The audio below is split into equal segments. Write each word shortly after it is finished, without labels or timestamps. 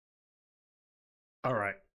All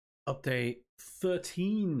right, update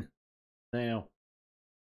 13 now.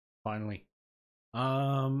 Finally,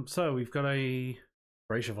 so we've got a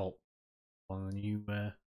Brazier Vault. One of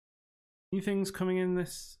the new things coming in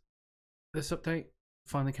this update.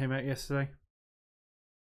 Finally came out yesterday.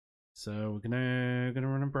 So we're gonna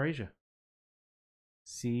run a Brazier.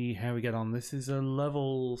 See how we get on. This is a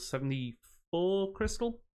level 74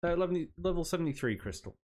 crystal. Level 73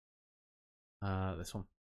 crystal. This one.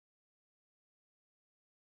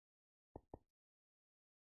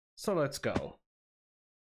 So let's go.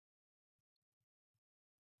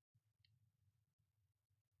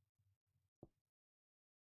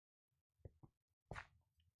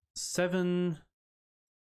 Seven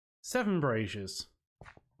Braziers.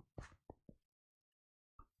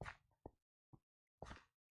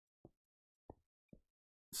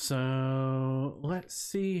 So let's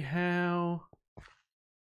see how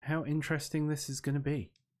interesting this is going to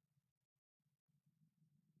be.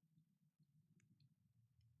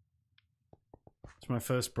 It's my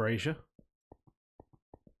first Brazier.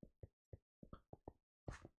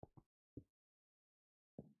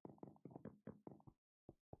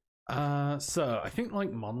 So I think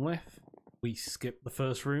like Monolith, we skip the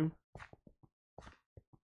first room.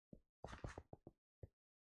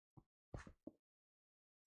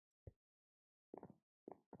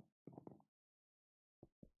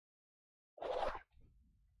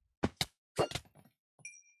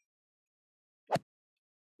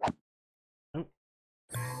 Oh,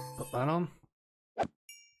 put that on.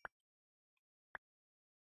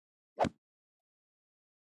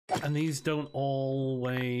 And these don't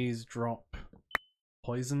always drop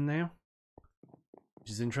poison now,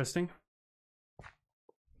 which is interesting.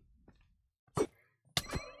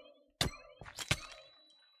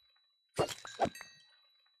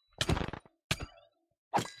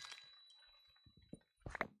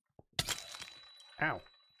 Ow.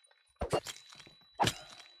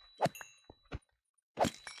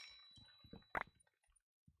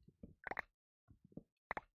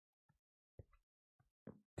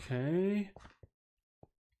 Okay.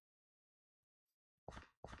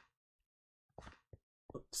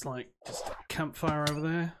 Looks like just a campfire over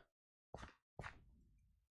there.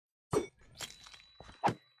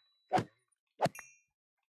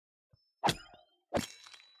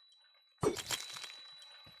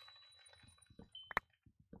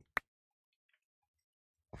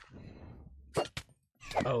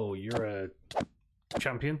 Oh, you're a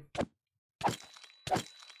champion?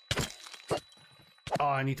 Oh,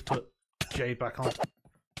 I need to put Jade back on.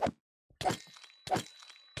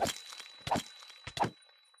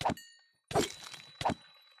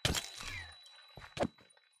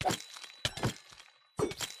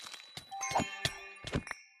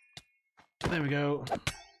 There we go.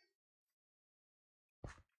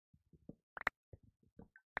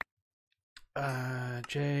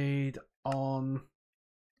 Jade on.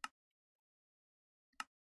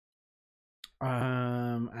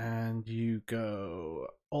 And you go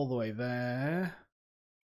all the way there.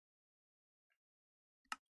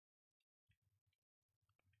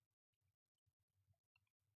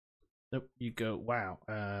 Nope, you go, wow,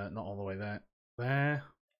 not all the way there.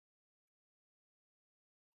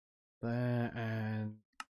 There, and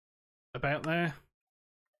about there.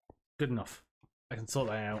 Good enough. I can sort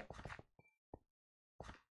that out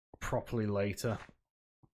properly later.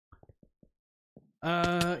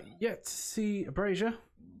 Yet to see a Brazier.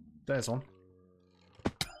 There's one.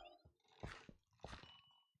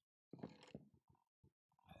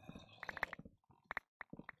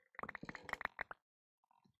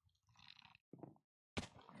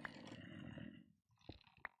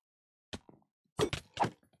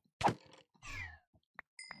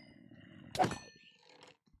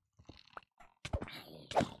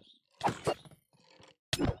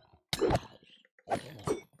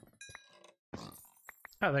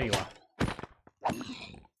 Oh, there you are.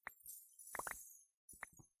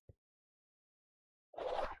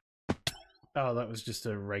 Oh, that was just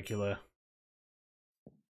a regular.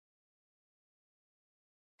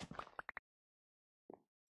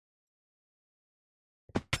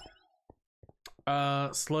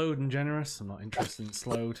 Slowed and generous. I'm not interested in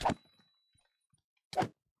slowed.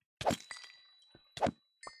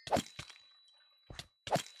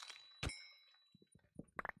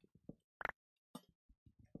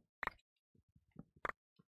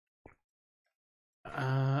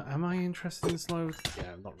 Am I interested in slowed?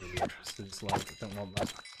 Yeah, I'm not really interested in slowed. I don't want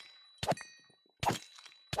that.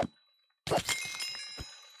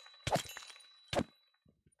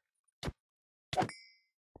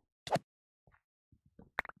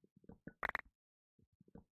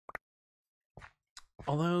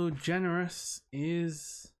 Although So generous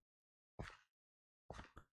is...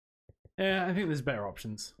 Yeah, I think there's better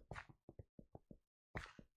options.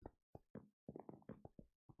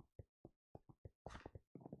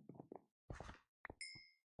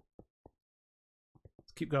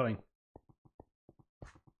 Let's keep going.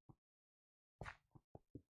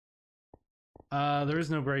 There is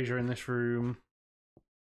no brazier in this room.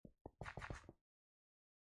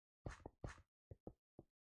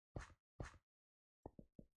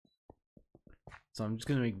 So I'm just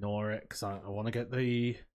going to ignore it because I want to get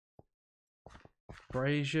the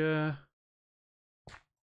brazier.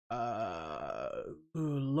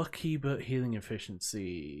 Lucky but healing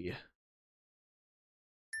efficiency.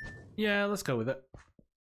 Yeah, let's go with it.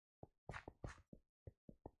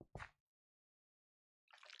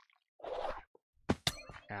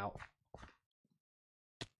 Ow.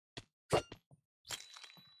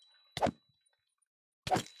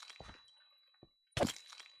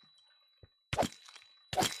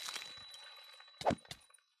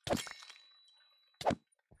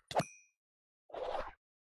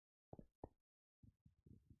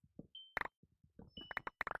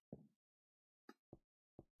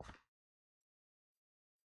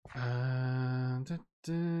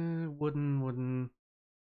 Wooden.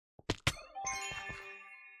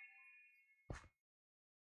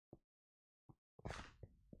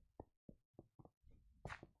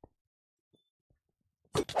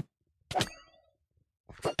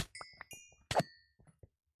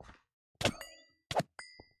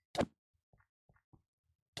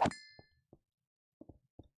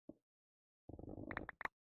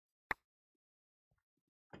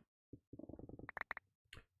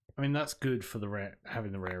 I mean, that's good for the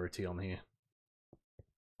having the rarity on here.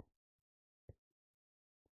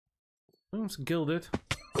 Oh, it's gilded.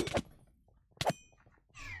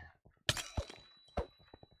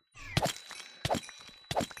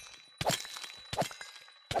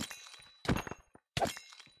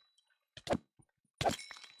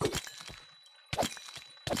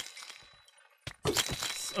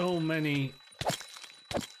 So many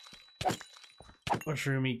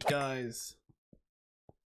mushroom meat guys.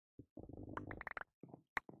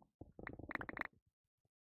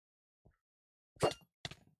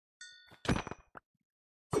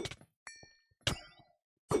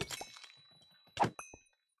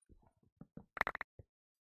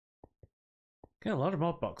 Get a lot of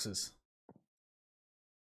mod boxes.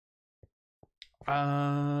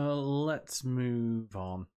 Let's move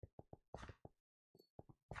on.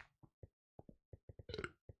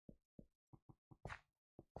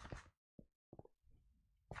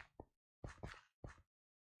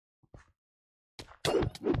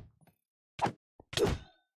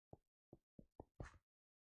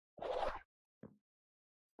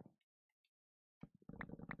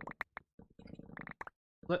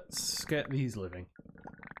 Let's get these living.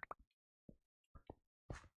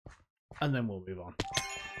 And then we'll move on.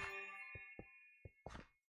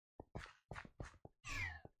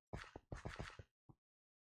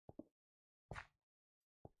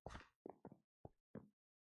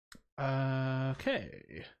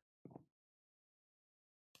 Okay.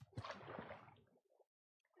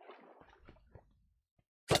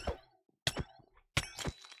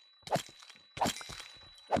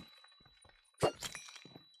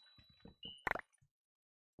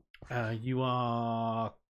 You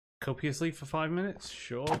are copiously for 5 minutes?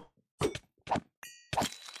 Sure.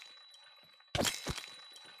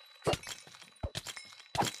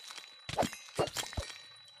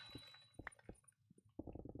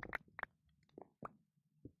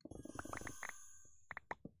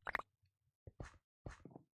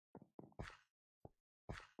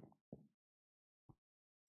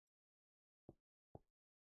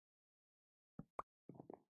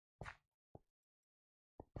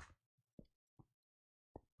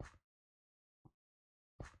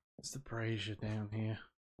 It's the brazier down here.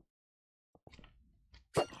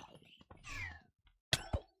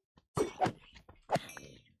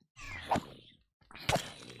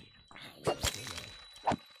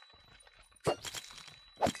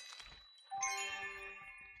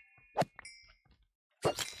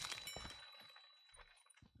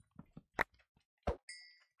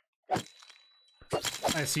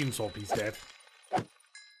 I assume Swampy's dead.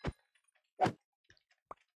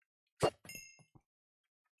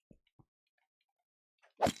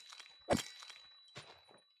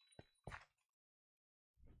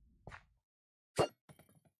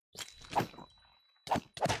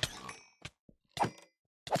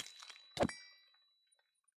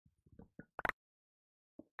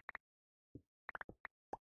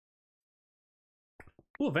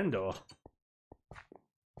 Ooh, a vendor.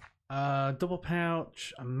 Double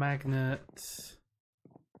pouch, a magnet,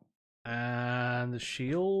 and a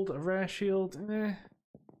shield, a rare shield.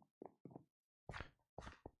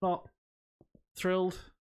 Not thrilled.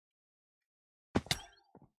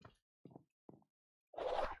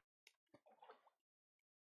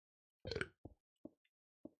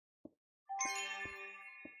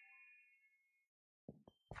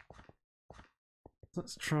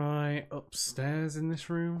 Let's try upstairs in this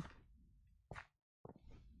room.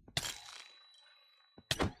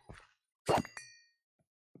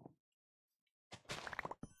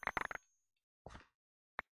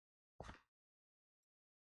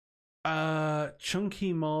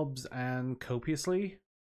 Chunky mobs and copiously?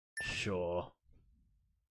 Sure.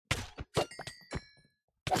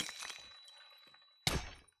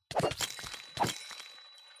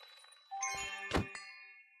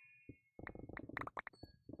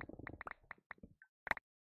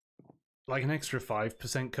 Like an extra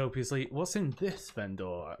 5% copiously. What's in this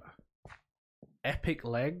vendor? Epic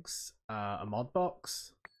legs, a mod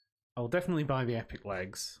box. I'll definitely buy the epic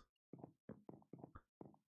legs.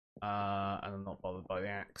 And I'm not bothered by the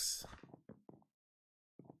axe.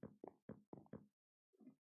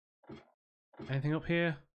 Anything up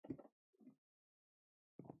here?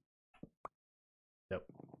 Nope.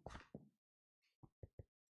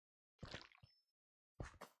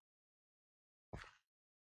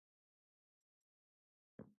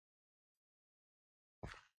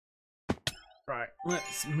 Right,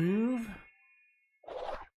 let's move.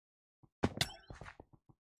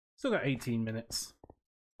 Still got 18 minutes.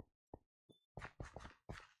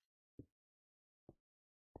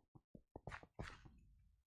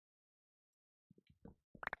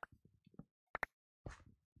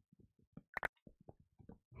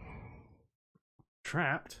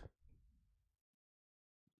 Trapped?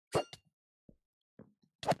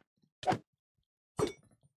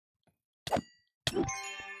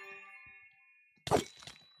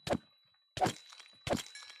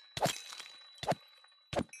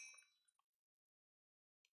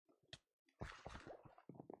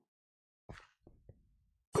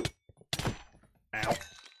 Ow.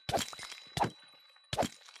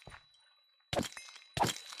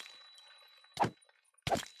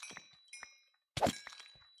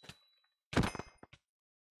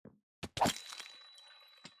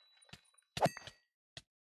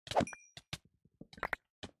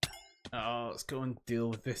 Oh, let's go and deal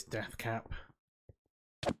with this death cap.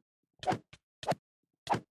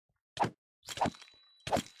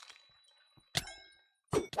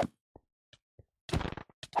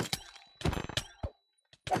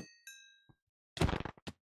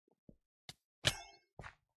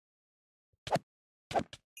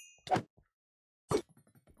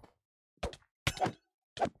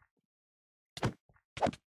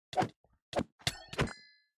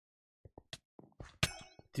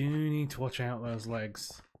 Do need to watch out those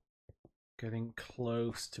legs. Getting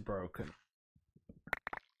close to broken.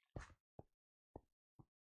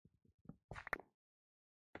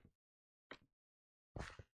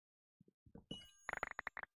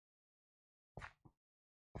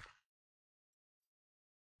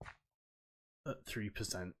 At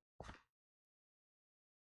 3%.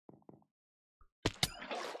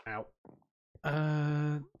 Ow.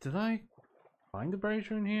 Did I find a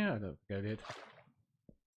brazier in here? I don't think I did.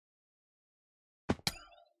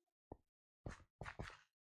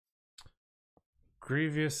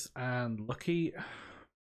 Grievous and Lucky.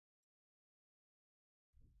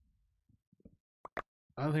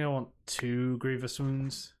 I don't think I want 2 Grievous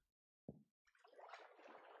wounds.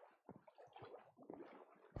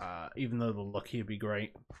 Even though the Lucky would be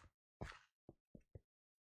great.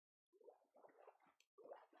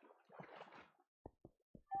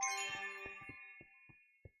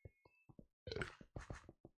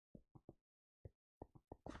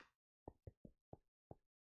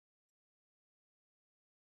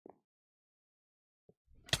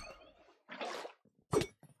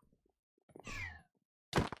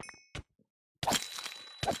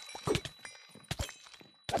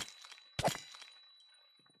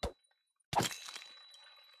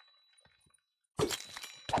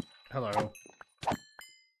 Hello.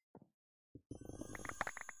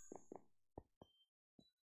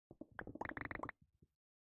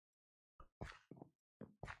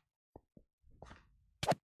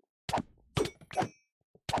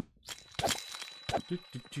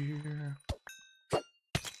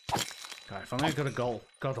 God, if only I got a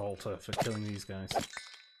god altar for killing these guys.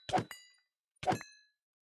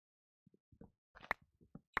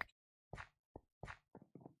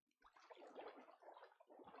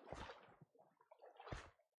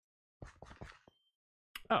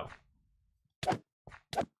 Oh.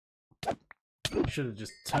 should have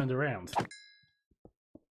just turned around.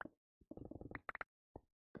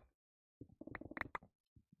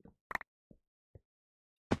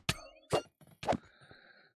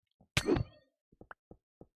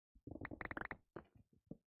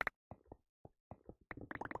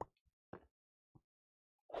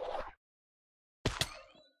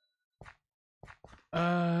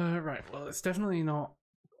 Right, well, it's definitely not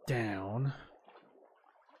down.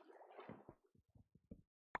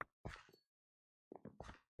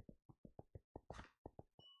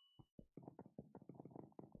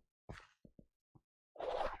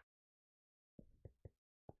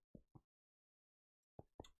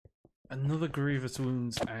 Another grievous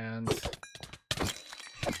wounds and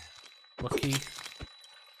lucky.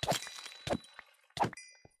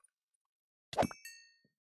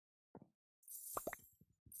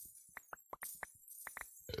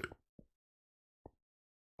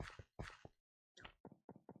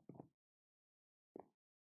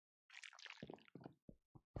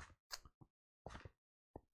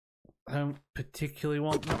 I don't particularly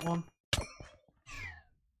want that one.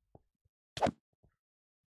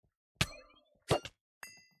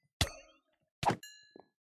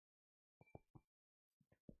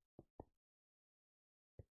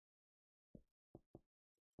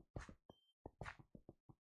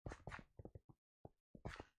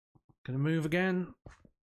 Gonna move again.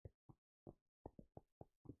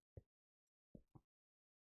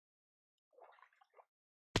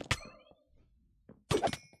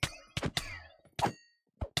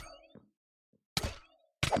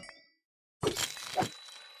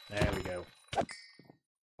 There we go.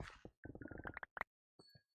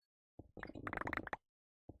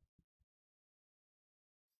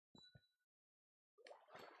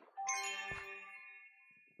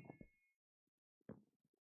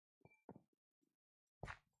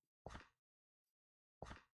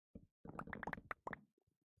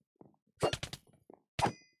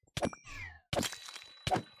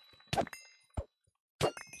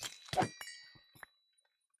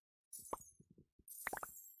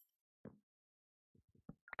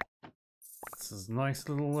 This is a nice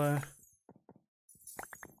little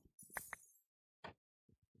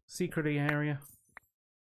secret-y area.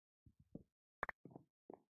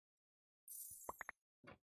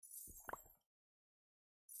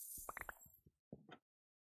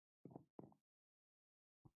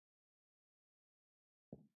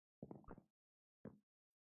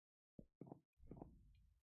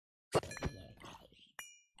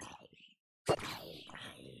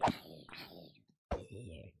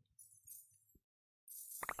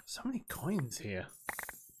 So many coins here.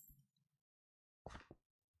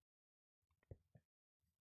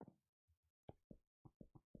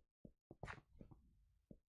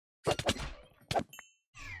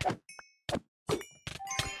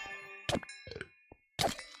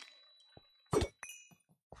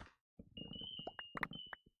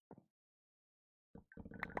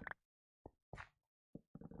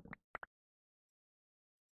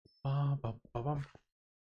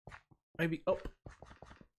 Maybe up.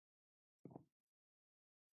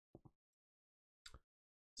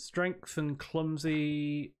 Strength and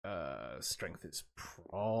clumsy. Strength is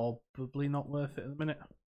probably not worth it at the minute.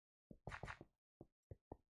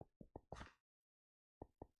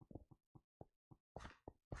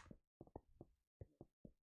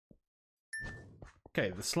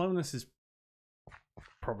 Okay, the slowness is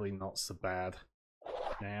probably not so bad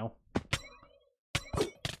now.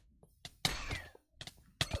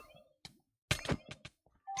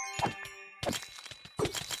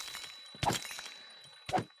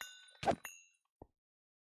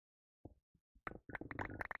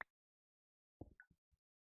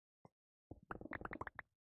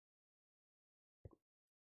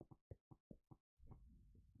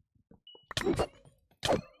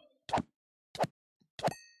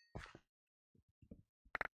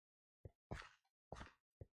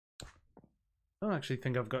 I don't actually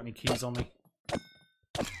think I've got any keys on me.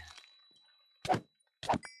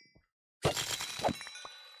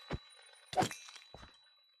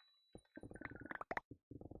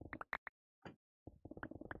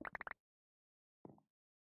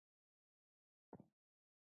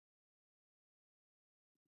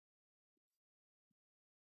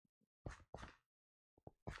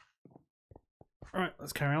 Alright,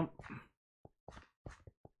 let's carry on.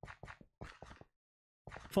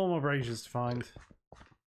 4 more braziers to find.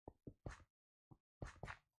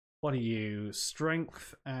 What are you?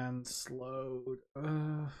 Strength and slowed.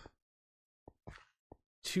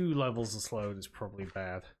 2 levels of slowed is probably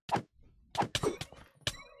bad.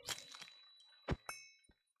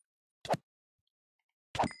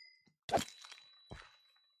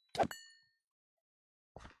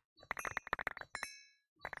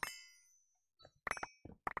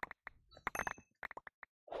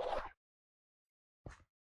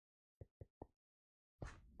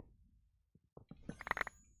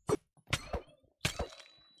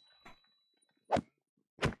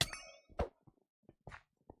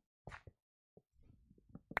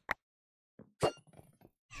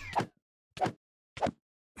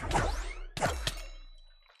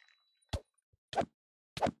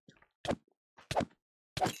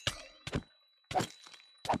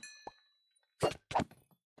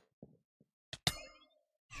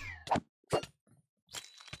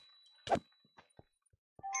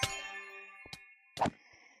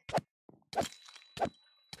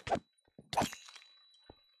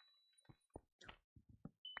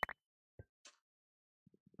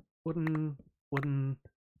 wooden.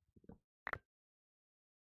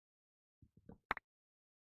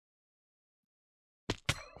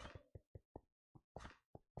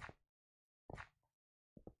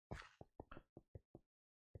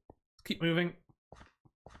 Keep moving.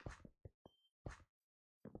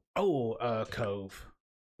 Oh, cove.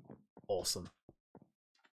 Awesome.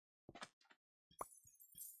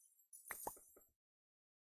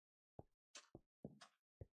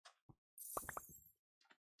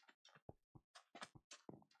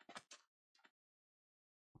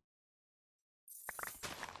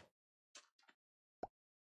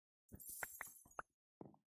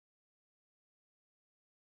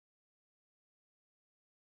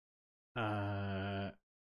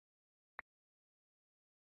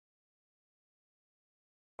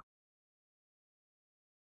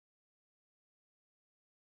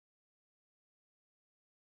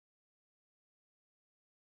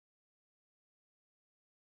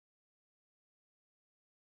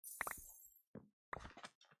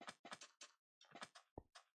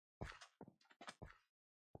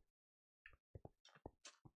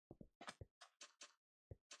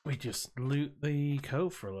 We just loot the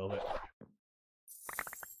cove for a little bit.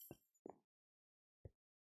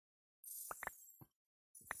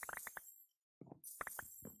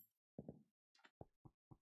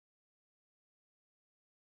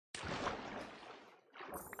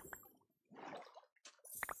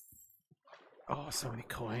 Oh, so many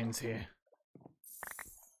coins here.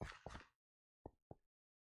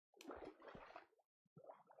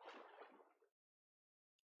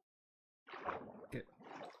 Get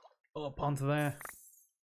up onto there.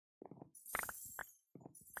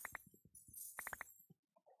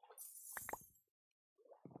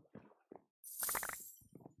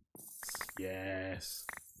 Yes.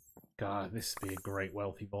 God, this would be a great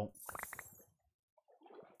wealthy vault.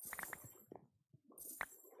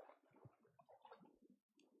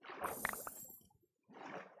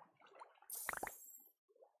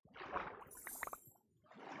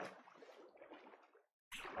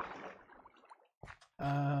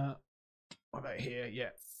 What about here? Yeah,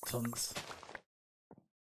 tons.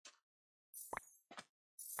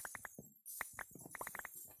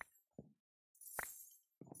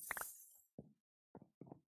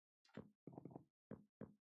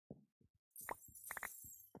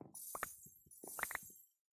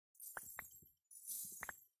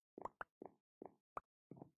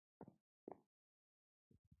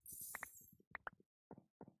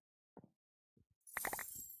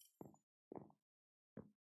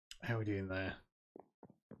 How are we doing there?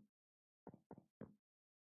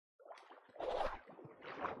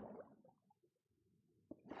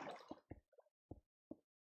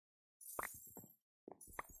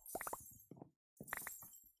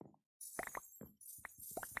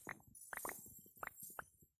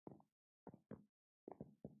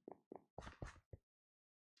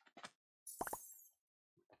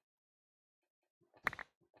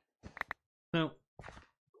 Now,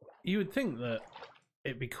 you would think that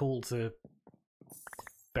it'd be cool to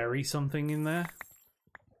bury something in there.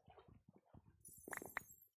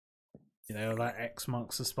 You know, that X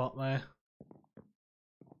marks the spot there.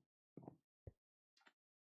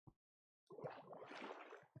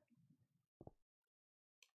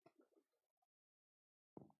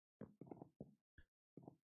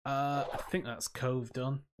 I think that's cove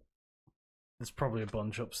done. There's probably a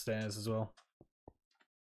bunch upstairs as well.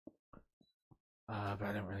 But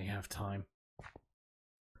I don't really have time.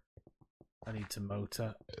 I need to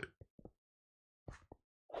motor.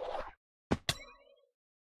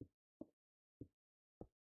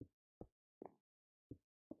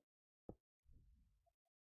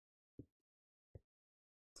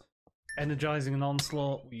 Energizing an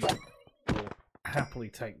onslaught, we will happily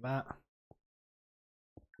take that.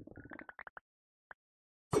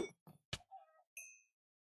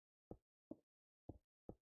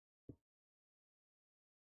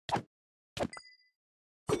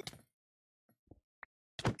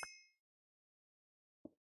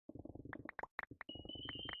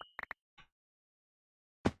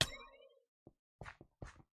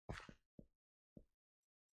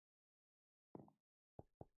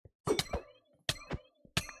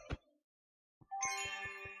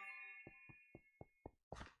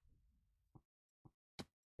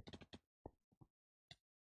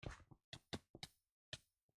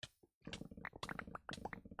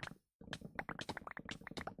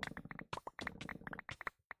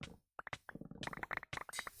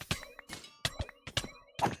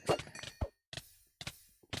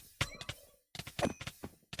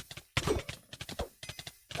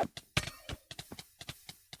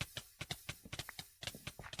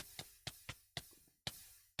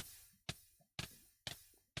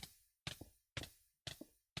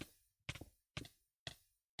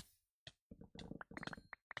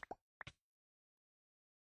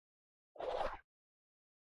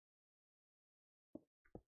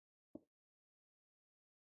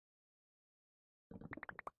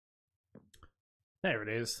 There it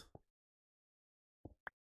is.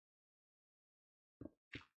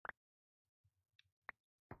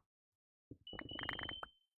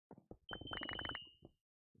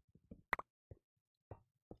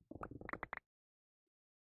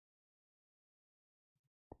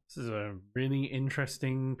 This is a really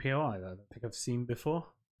interesting POI that I don't think I've seen before.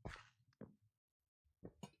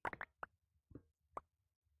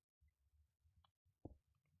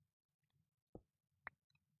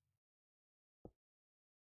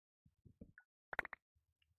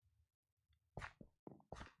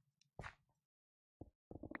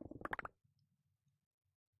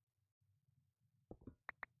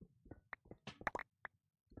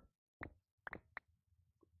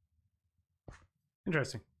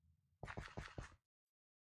 Interesting.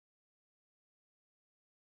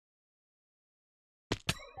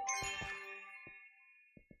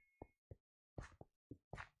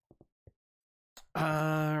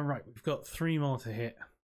 Right, we've got 3 more to hit.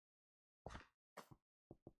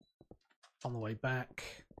 On the way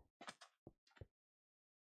back.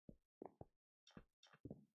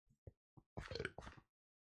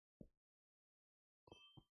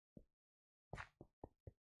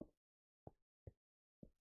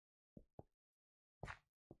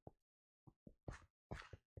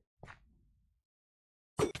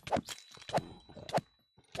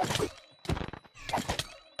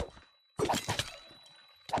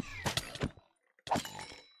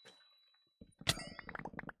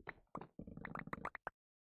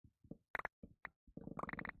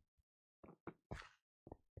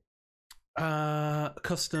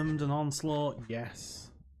 Accustomed and onslaught,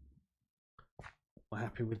 yes. We're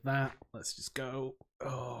happy with that. Let's just go.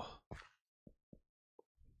 Oh.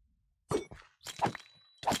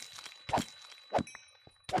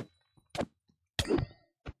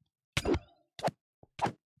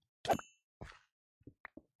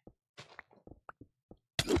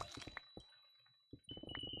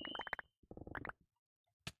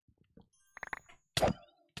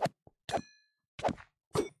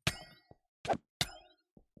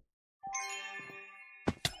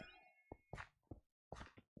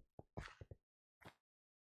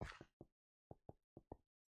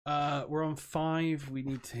 We're on 5. We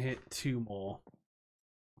need to hit 2 more.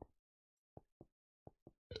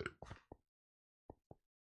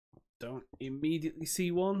 Don't immediately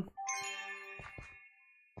see one.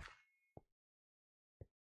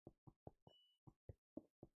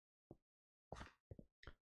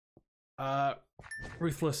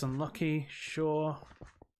 Ruthless and lucky, sure.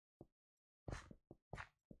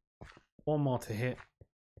 1 more to hit.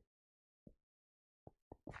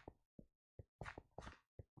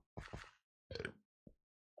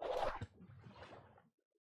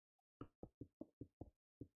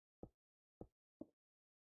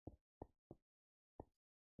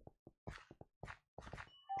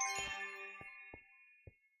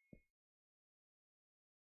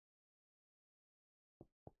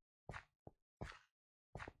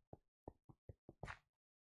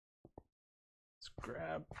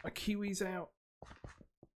 Grab my kiwis out.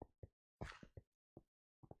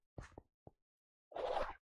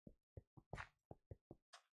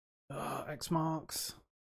 X marks.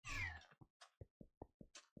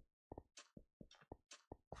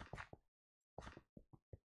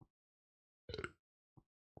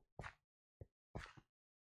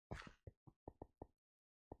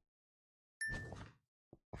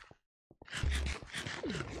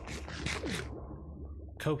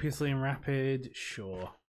 Copiously and rapid,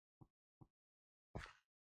 sure.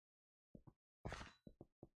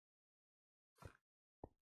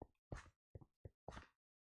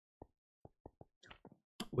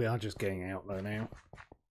 We are just getting out though now.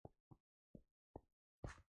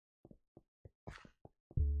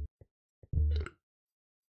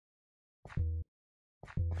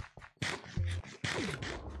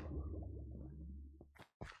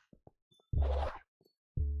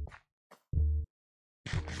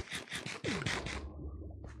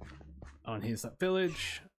 Oh, and here's that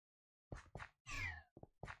village.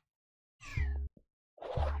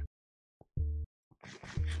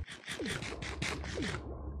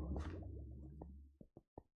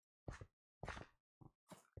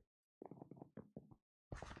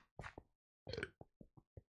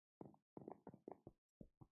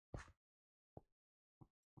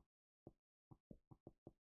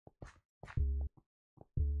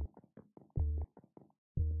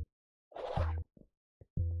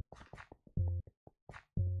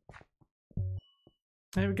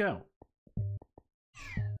 There we go.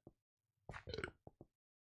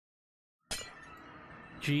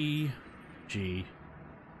 GG.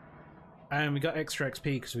 And we got extra XP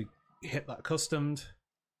because we hit that accustomed.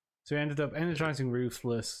 So we ended up energizing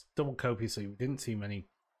Ruthless, double copious, so we didn't see many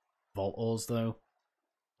Vault Ores though.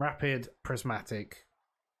 Rapid, Prismatic,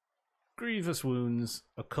 Grievous Wounds,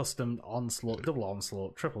 Accustomed, Onslaught, Double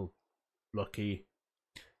Onslaught, Triple Lucky,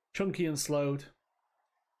 Chunky and Slowed,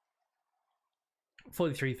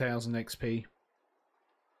 43,000 XP.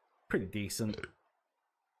 Pretty decent.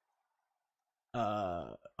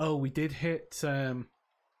 Oh, we did hit a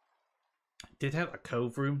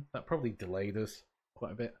cove room. That probably delayed us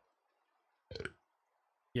quite a bit.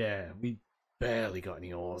 Yeah, we barely got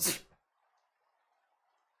any ores.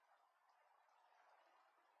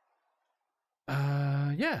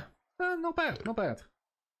 Yeah, not bad, not bad.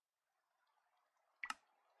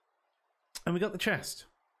 And we got the chest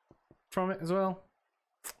from it as well.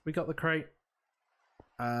 We got the crate,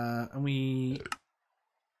 and we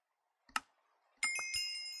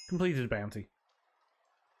completed a bounty.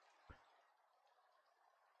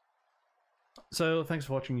 So thanks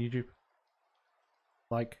for watching, YouTube.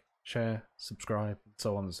 Like, share, subscribe, and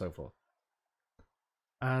so on and so forth.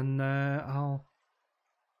 And I'll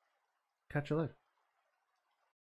catch you later.